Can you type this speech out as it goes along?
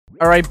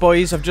Alright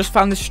boys, I've just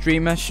found the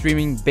streamer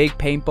streaming big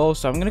paintball,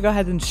 so I'm gonna go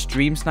ahead and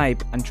stream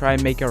snipe and try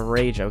and make her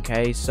rage,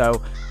 okay?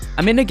 So,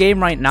 I'm in the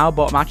game right now,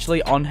 but I'm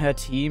actually on her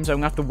team, so I'm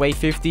gonna have to wait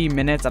 15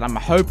 minutes, and I'm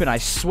hoping, I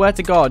swear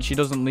to God, she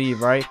doesn't leave,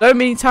 right? So,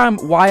 meantime,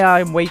 while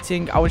I'm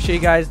waiting, I will show you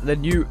guys the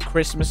new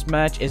Christmas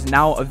merch is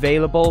now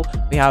available.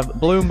 We have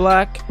blue and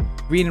black,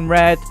 green and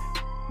red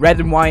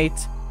and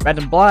white, red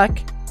and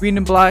black, green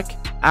and black,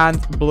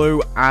 and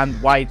blue and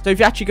white. So, if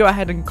you actually go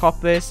ahead and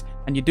cop this,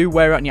 and you do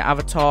wear it on your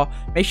avatar,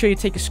 make sure you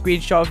take a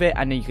screenshot of it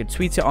and then you can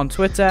tweet it on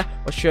Twitter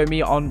or show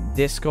me on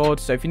Discord.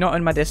 So if you're not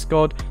in my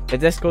Discord, the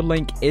Discord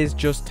link is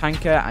just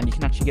TanqR, and you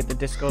can actually get the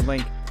Discord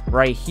link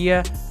right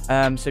here.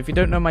 So if you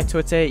don't know my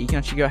Twitter, you can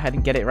actually go ahead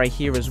and get it right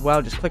here as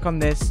well. Just click on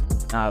this.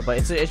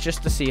 But it's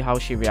just to see how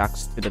she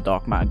reacts to the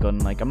dark matter gun.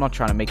 Like, I'm not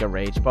trying to make her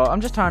rage, but I'm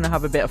just trying to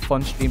have a bit of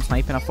fun stream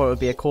sniping. I thought it would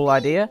be a cool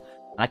idea.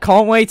 And I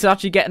can't wait to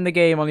actually get in the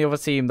game on the other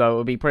team, though. It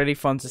would be pretty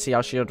fun to see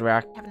how she would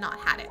react. I have not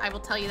had it. I will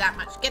tell you that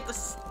much. Get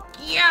this.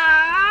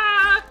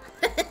 Yeah.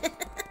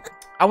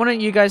 I want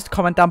you guys to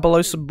comment down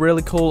below some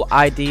really cool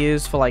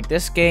ideas for like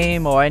this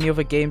game or any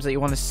other games that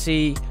you want to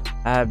see,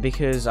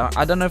 because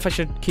I don't know if I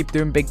should keep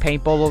doing big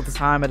paintball all the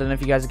time. I don't know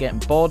if you guys are getting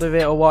bored of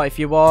it or what. If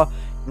you are,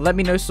 let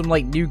me know some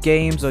like new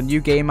games or new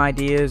game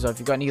ideas, or if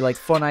you've got any like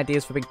fun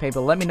ideas for big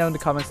paintball, let me know in the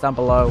comments down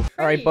below.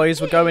 Alright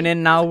boys, we're going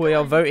in now. We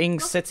are voting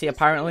city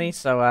apparently,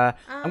 so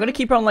I'm gonna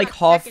keep her on like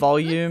half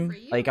volume.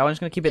 Like, I'm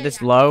just gonna keep it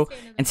this low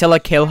until I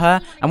kill her,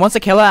 and once I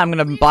kill her, I'm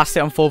gonna blast it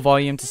on full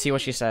volume to see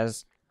what she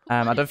says.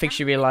 I don't think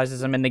she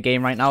realizes I'm in the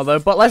game right now though,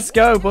 but let's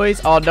go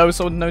boys. Oh no,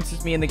 someone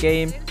noticed me in the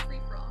game.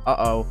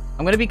 Uh-oh.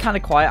 I'm gonna be kind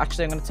of quiet.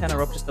 Actually, I'm gonna turn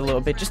her up just a little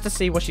bit just to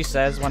see what she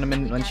says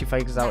when she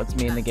figures out it's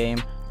me in the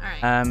game.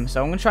 So I'm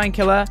gonna try and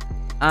kill her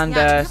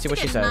and see what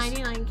she says.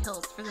 99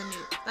 kills for the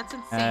nuke. That's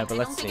insane. But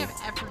let's see. I don't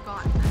think I've ever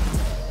gotten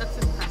that. That's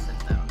impressive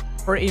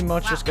though. Pretty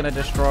much just gonna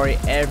destroy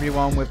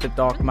everyone with the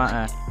dark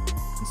matter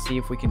and see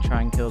if we can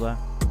try and kill her.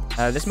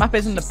 This map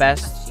isn't the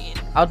best.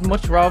 I'd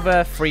much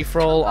rather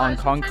free-for-all on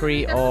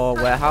concrete or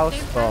warehouse,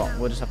 but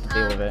we'll just have to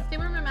deal with it. Stay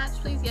with my match,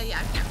 please. Yeah,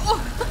 I can't.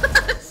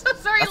 Oh, so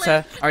sorry. That's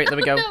her. Alright, there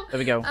we go. There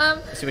we go.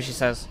 Let's see what she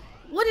says.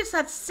 What is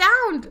that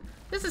sound?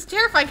 This is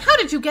terrifying. How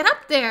did you get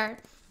up there?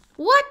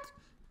 What?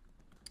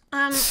 Will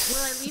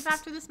I leave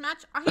after this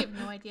match? I have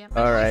no idea.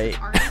 Alright.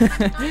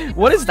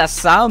 What is that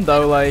sound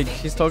though? Like,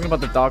 she's talking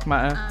about the dark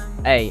matter.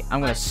 Hey, I'm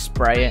gonna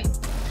spray it.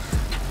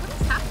 What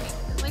is happening?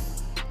 Like,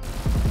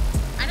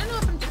 I don't know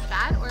if I'm just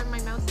bad or my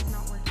mouse is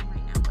not working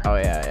right now. But, oh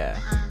yeah.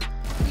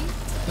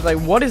 Like,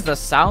 what is the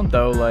sound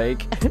though?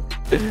 Like,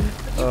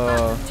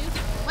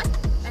 What?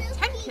 At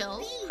 10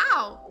 kills?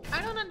 How?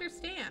 I don't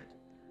understand.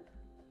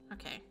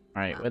 Okay.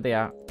 Alright, where they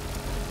at?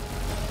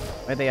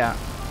 Where they at?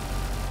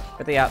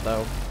 Where they at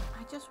though?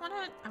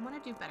 I wanna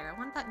do better. I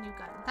want that new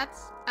gun.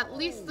 That's at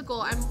least the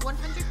goal. I'm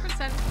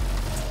 100%.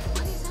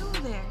 What is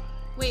over there?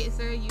 Wait, is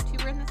there a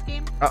YouTuber in this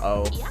game?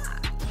 Uh-oh. Yeah.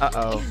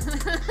 Uh-oh.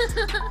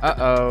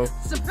 Uh-oh.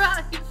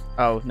 Surprise.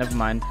 Oh, never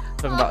mind.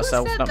 Talking about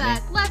herself, not me.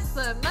 Bless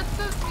them. That's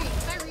so sweet.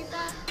 Can I read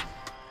that?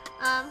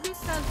 Who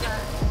said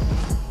that?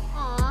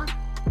 Aw.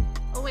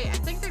 Oh wait, I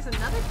think there's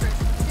another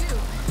person too.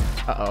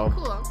 Uh-oh.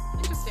 Cool.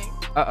 Interesting.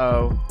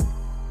 Uh-oh.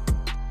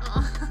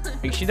 I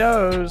think she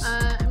knows.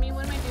 I mean,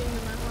 what am I doing?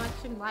 I'm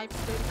watching live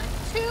stream at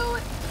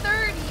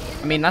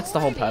 2:30. I mean, that's the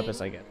whole purpose,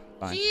 I guess.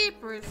 Fine.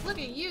 Jeepers, look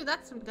at you.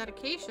 That's some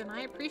dedication.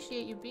 I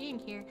appreciate you being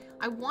here.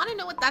 I want to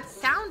know what that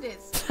sound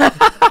is.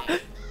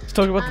 Let's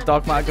talk about the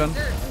dark matter gun. We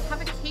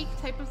have a cake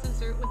type of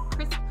dessert with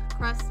crisp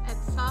crust and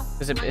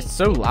soft. It's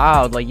so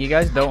loud. Like, you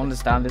guys don't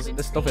understand this.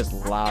 This stuff is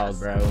loud,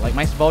 bro. Like,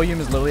 my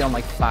volume is literally on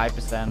like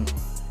 5%.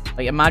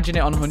 Like, imagine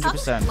it on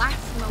 100%. Black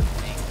smoke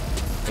thing.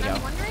 There you go.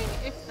 I'm wondering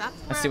if that's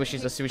Let's see what she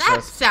says.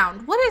 That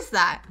sound. What is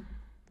that?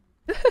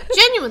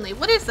 Genuinely,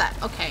 what is that?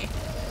 Okay.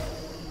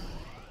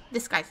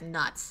 This guy's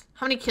nuts.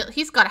 How many kills?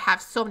 He's got to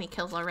have so many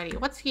kills already.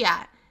 What's he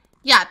at?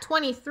 Yeah,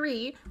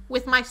 23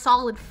 with my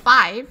solid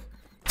 5.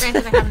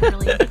 Granted, I haven't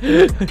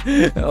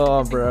really...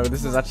 Oh, bro,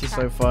 this is actually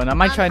so fun. I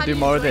might try and do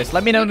more of this.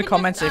 Let me know in the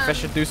comments if I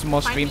should do some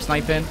more stream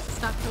sniping.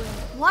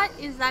 What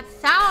is that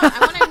sound? I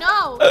want to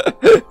know.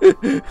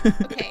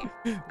 Okay.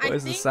 What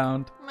is the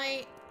sound?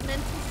 My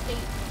mental state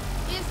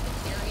is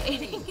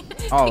deteriorating.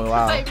 Oh,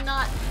 wow. Because I'm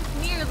not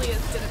nearly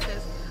as good at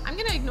this. I'm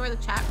going to ignore the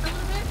chat for a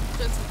little bit.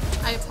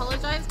 I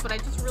apologize, but I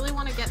just really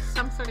want to get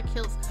some sort of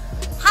kills.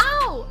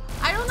 How?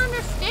 I don't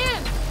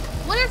understand.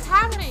 What is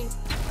happening?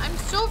 I'm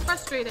so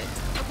frustrated.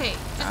 Okay,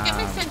 just get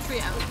my sentry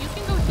out. You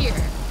can go here,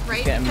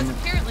 right? Because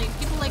apparently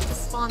people like to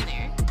spawn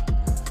there.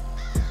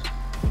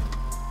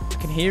 I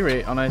can hear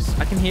it on us.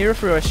 I can hear her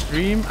through her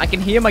stream. I can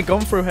hear my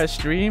gun through her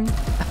stream.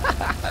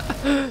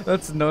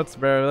 That's nuts,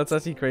 bro. That's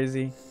actually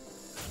crazy.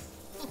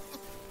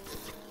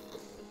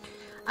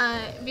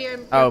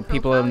 Oh,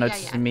 people are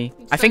noticing me.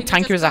 I think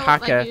TanqR is a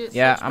hacker.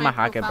 Yeah, I'm a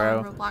hacker,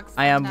 bro.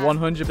 I am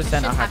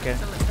 100% a hacker.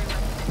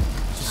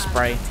 Just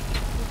spray.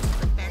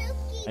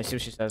 I see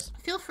what she says.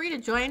 Feel free to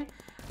join.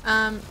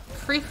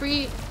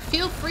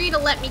 Feel free to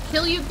let me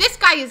kill you. This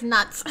guy is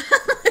nuts.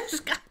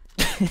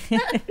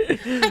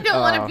 I don't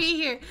want to be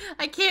here.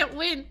 I can't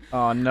win.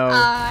 Oh no.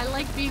 I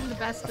like being the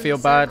best. I feel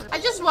bad. I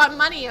just want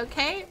money,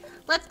 okay?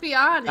 Let's be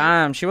honest.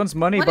 Damn, she wants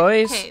money,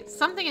 boys. Okay,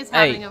 something is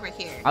happening over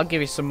here. I'll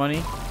give you some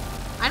money.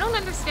 I don't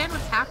understand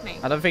what's happening.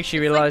 I don't think she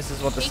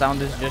realizes what the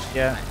sound is just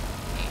yet.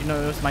 You know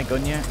it was my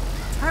gun yet?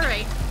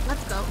 Alright,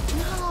 let's go.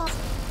 No.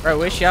 Right,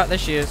 where's she at? There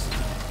she is.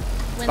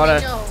 When Got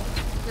they her. know,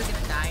 you're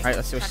gonna die. Alright,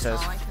 let's see what she says.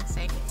 That's all I can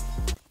say.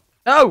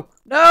 No!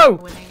 No!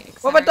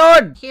 What have I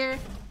done? Here.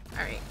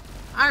 Alright.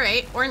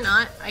 Alright, or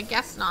not. I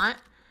guess not.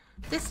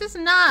 This is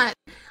not.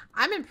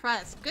 I'm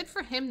impressed. Good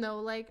for him though.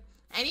 Like,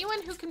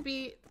 anyone who can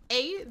be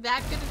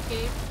that good at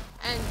game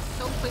and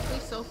so quickly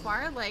so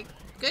far, like,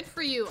 good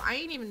for you. I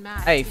ain't even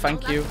mad. Hey,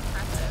 thank you.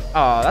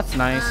 Oh, that's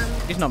nice.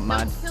 He's not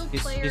mad.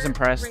 He's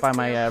impressed by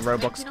my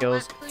Roblox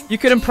skills. You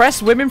can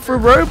impress women through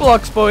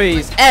Roblox,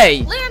 boys.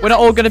 Hey, we're not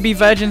all gonna be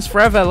virgins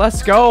forever.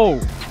 Let's go.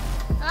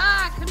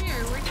 Ah, come here.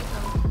 Where'd you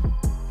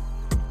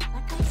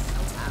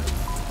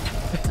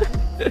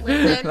go? That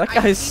guy's so loud. That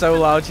guy's so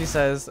loud. She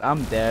says,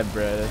 "I'm dead,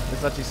 bro."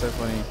 It's actually so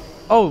funny.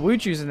 Oh,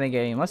 Wuju's in the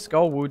game. Let's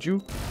go,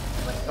 Wuju.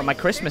 Got my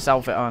Christmas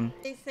outfit on.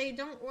 They say,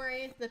 don't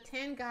worry, the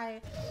tan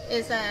guy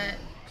is a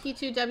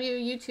P2W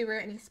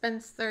YouTuber and he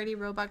spends 30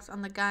 Robux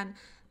on the gun.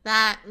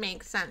 That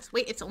makes sense.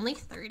 Wait, it's only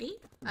 30?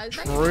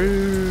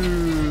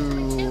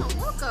 True.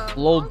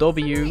 Lol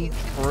W.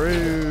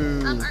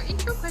 True. Our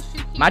intro question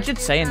here Imagine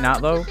is, saying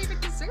that though. What's your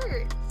favorite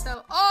dessert?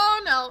 So,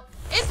 oh no,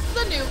 it's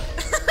the noob.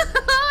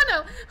 Oh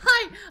no,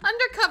 hi,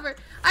 undercover.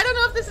 I don't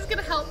know if this is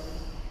gonna help.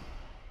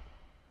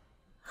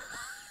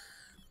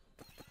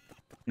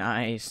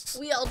 Nice.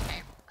 We all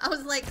pay. I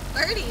was like,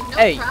 30, no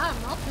hey.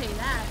 problem. I'll pay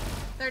that.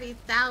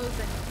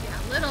 30,000. Yeah,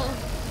 little.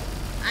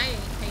 I ain't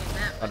paying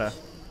that much.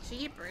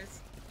 Jeepers.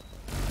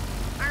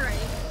 Alright.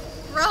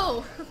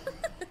 Bro.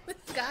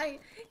 This guy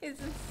is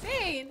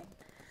insane.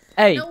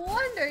 Hey, no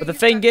wonder. but the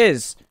thing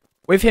is,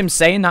 with him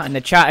saying that in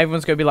the chat,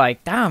 everyone's gonna be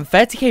like, "Damn,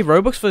 30k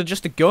Robux for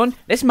just a gun?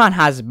 This man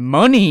has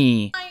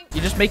money."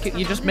 You're just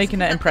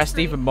making it impressed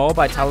even more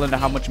by telling her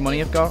how much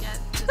money I've got.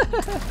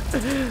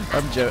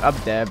 I'm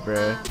dead,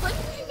 bro.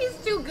 He's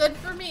too good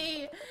for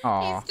me.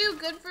 Aww. He's too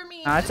good for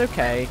me. Nah, it's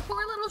okay.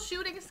 Poor little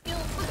shooting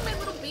skills. Look at my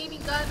little baby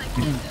gun. I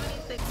can't do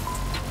anything.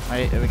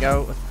 Alright, here we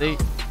go. Let's see.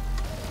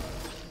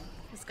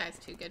 This guy's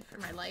too good for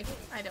my life.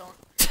 I don't.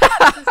 Just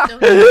don't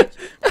switch.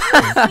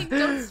 Like,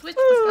 don't switch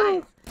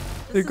the guys.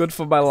 Too good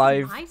for my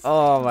life.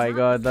 Oh my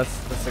god,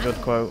 that's a good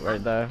quote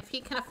right there. If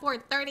he can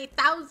afford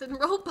 30,000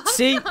 Robux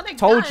See, on a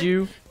told gun,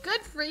 you.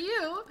 Good for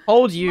you.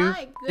 Told you.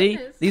 My See,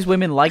 goodness. these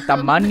women like the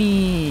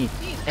money.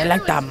 Jeez, They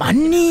like the everyone's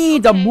money,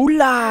 the okay.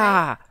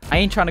 moolah. I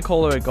ain't trying to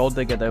call her a gold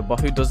digger though,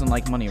 but who doesn't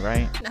like money,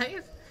 right?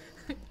 Nice.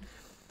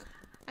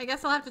 I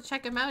guess I'll have to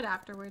check him out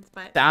afterwards,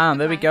 but Damn,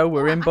 there we go.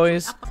 We're in,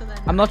 boys. Actually,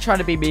 I'm not trying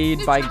to be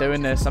mean by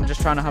doing this. I'm just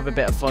trying to have a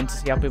bit of fun to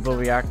see how people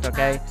react,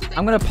 okay?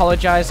 I'm gonna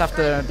apologize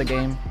after the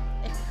game.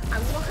 I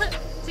want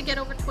to get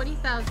over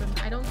 20,000.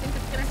 I don't think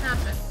it's gonna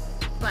happen,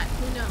 but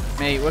who knows?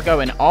 Mate, we're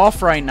going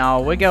off right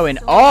now. We're going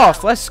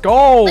off. Let's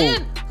go.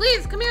 Lynn,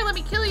 please come here. Let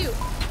me kill you.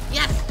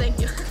 Yes, thank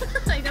you.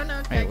 I don't know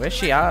if Wait, where's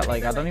she at?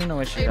 Like, I don't even know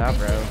where she's at,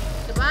 bro.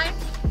 Goodbye.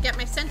 Get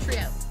my sentry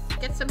out.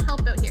 Get some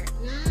help out here.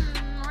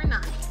 Or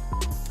not.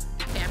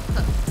 Okay, I'm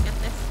close. Get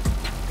this.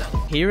 Go.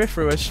 Hear it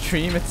through a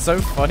stream. It's so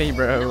funny,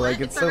 bro. You know like,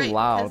 what? it's so alright,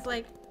 loud. because,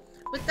 like,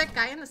 with that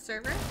guy in the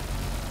server,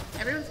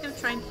 everyone's gonna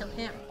try and kill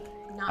him.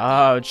 Not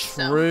Oh, me.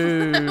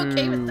 true. So, I'm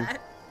okay with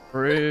that.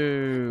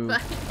 True.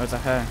 But- Oh, it's a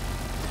her.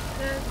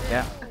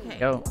 Yeah. Okay.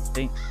 Go.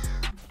 See.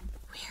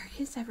 Where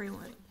is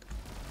everyone?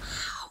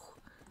 How?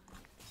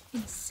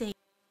 Insane.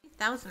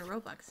 1,000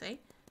 Robux, eh?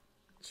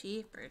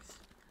 Jeepers.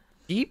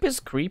 Jeepers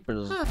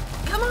creepers.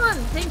 Come on,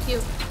 thank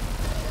you.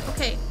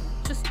 Okay,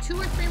 just 2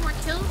 or 3 more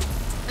kills,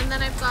 and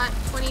then I've got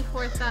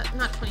 24,000,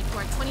 not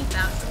 24,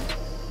 20,000.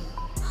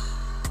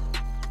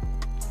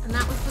 And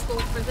that was the goal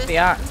for this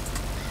one,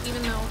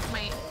 even though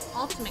my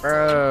ultimate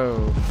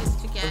goal is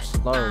to get,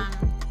 slow.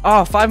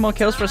 Oh, 5 more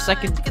kills for a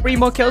second. 3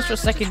 more kills for a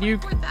second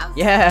nuke.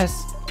 Yes.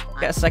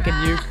 Get a second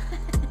nuke.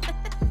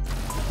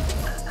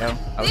 Go.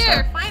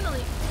 There,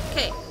 finally.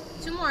 Okay,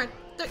 2 more.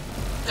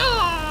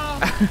 Oh!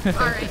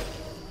 Alright.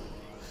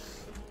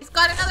 He's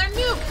got another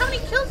nuke. How many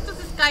kills does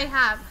this guy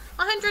have?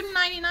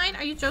 199?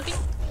 Are you joking?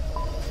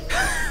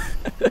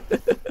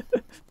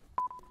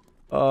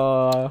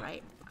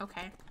 Right,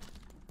 okay.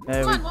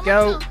 There Come we on,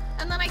 go. one more kill,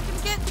 and then I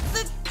can get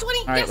the 20.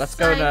 Alright, yes, let's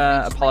go and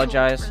I reached my goal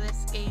apologize. for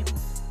this game.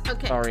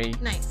 Okay, Sorry.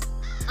 nice.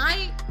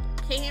 I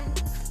came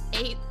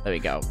 8th. There we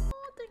go. Oh,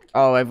 thank you.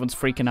 Oh, everyone's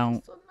freaking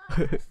out.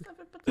 So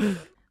nice.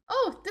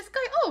 Oh, this guy.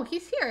 Oh,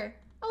 he's here.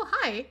 Oh,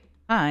 hi.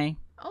 Hi.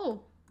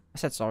 Oh, I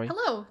said sorry.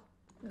 hello.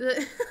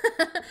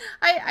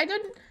 I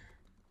didn't.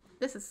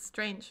 This is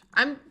strange.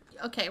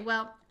 Okay.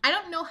 Well, I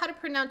don't know how to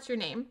pronounce your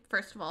name,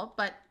 first of all,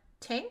 but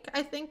Tank,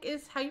 I think,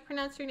 is how you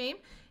pronounce your name.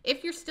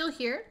 If you're still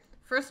here,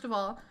 first of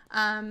all,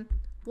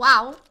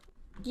 wow.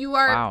 You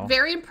are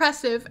very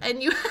impressive,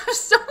 and you have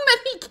so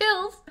many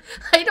kills.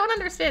 I don't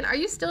understand. Are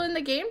you still in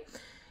the game?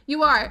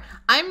 You are.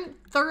 I'm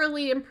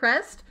thoroughly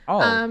impressed.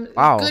 Oh,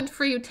 wow. Good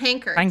for you,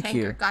 TanqR. Thank TanqR,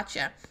 you.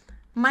 gotcha.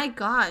 My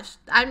gosh,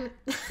 I'm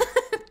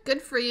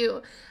good for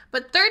you.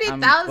 But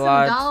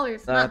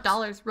 $30,000, not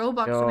dollars,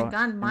 Robux and a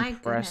gun. My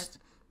goodness.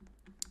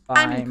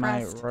 I'm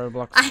impressed. My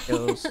Roblox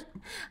skills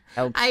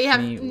I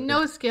have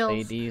no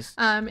skills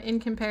in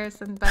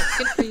comparison, but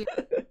good for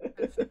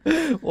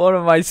you. What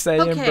am I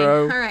saying,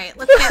 bro? All right,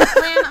 let's get a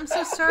plan. I'm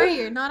so sorry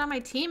you're not on my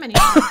team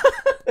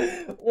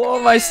anymore.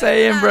 What am I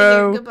saying,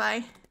 bro?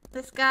 Goodbye.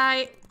 This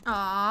guy.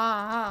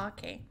 Oh,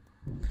 okay.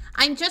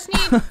 I just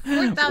need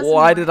 4,000.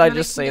 Why did I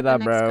just say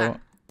that, bro?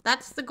 Gun.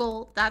 That's the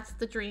goal. That's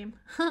the dream.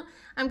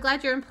 I'm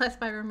glad you're impressed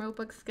by my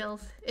Robux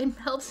skills. It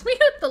helps me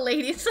with the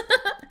ladies.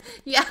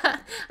 Yeah,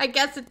 I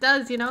guess it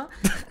does, you know?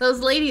 Those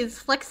ladies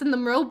flexing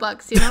them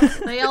Robux, you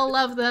know? They all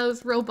love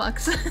those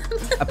Robux.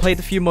 I played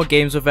a few more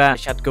games with her.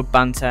 She had good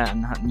banter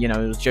and, you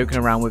know, was joking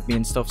around with me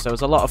and stuff. So it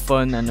was a lot of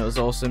fun and it was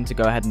awesome to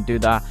go ahead and do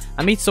that.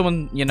 I meet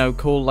someone, you know,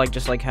 cool, like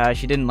just like her.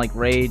 She didn't like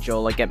rage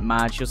or like get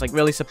mad. She was like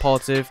really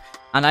supportive.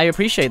 And I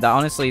appreciate that,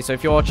 honestly. So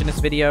if you're watching this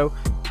video,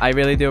 I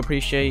really do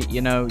appreciate,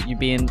 you know, you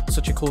being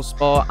such a cool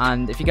sport.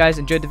 And if you guys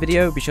enjoyed the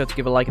video, be sure to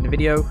give a like in the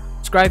video.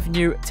 Subscribe for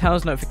new, turn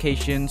on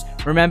notifications.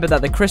 Remember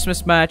that the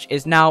Christmas merch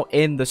is now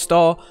in the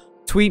store.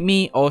 Tweet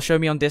me or show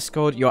me on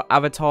Discord your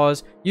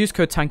avatars. Use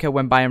code TanqR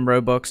when buying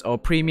Robux or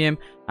Premium.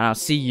 And I'll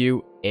see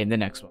you in the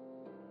next one.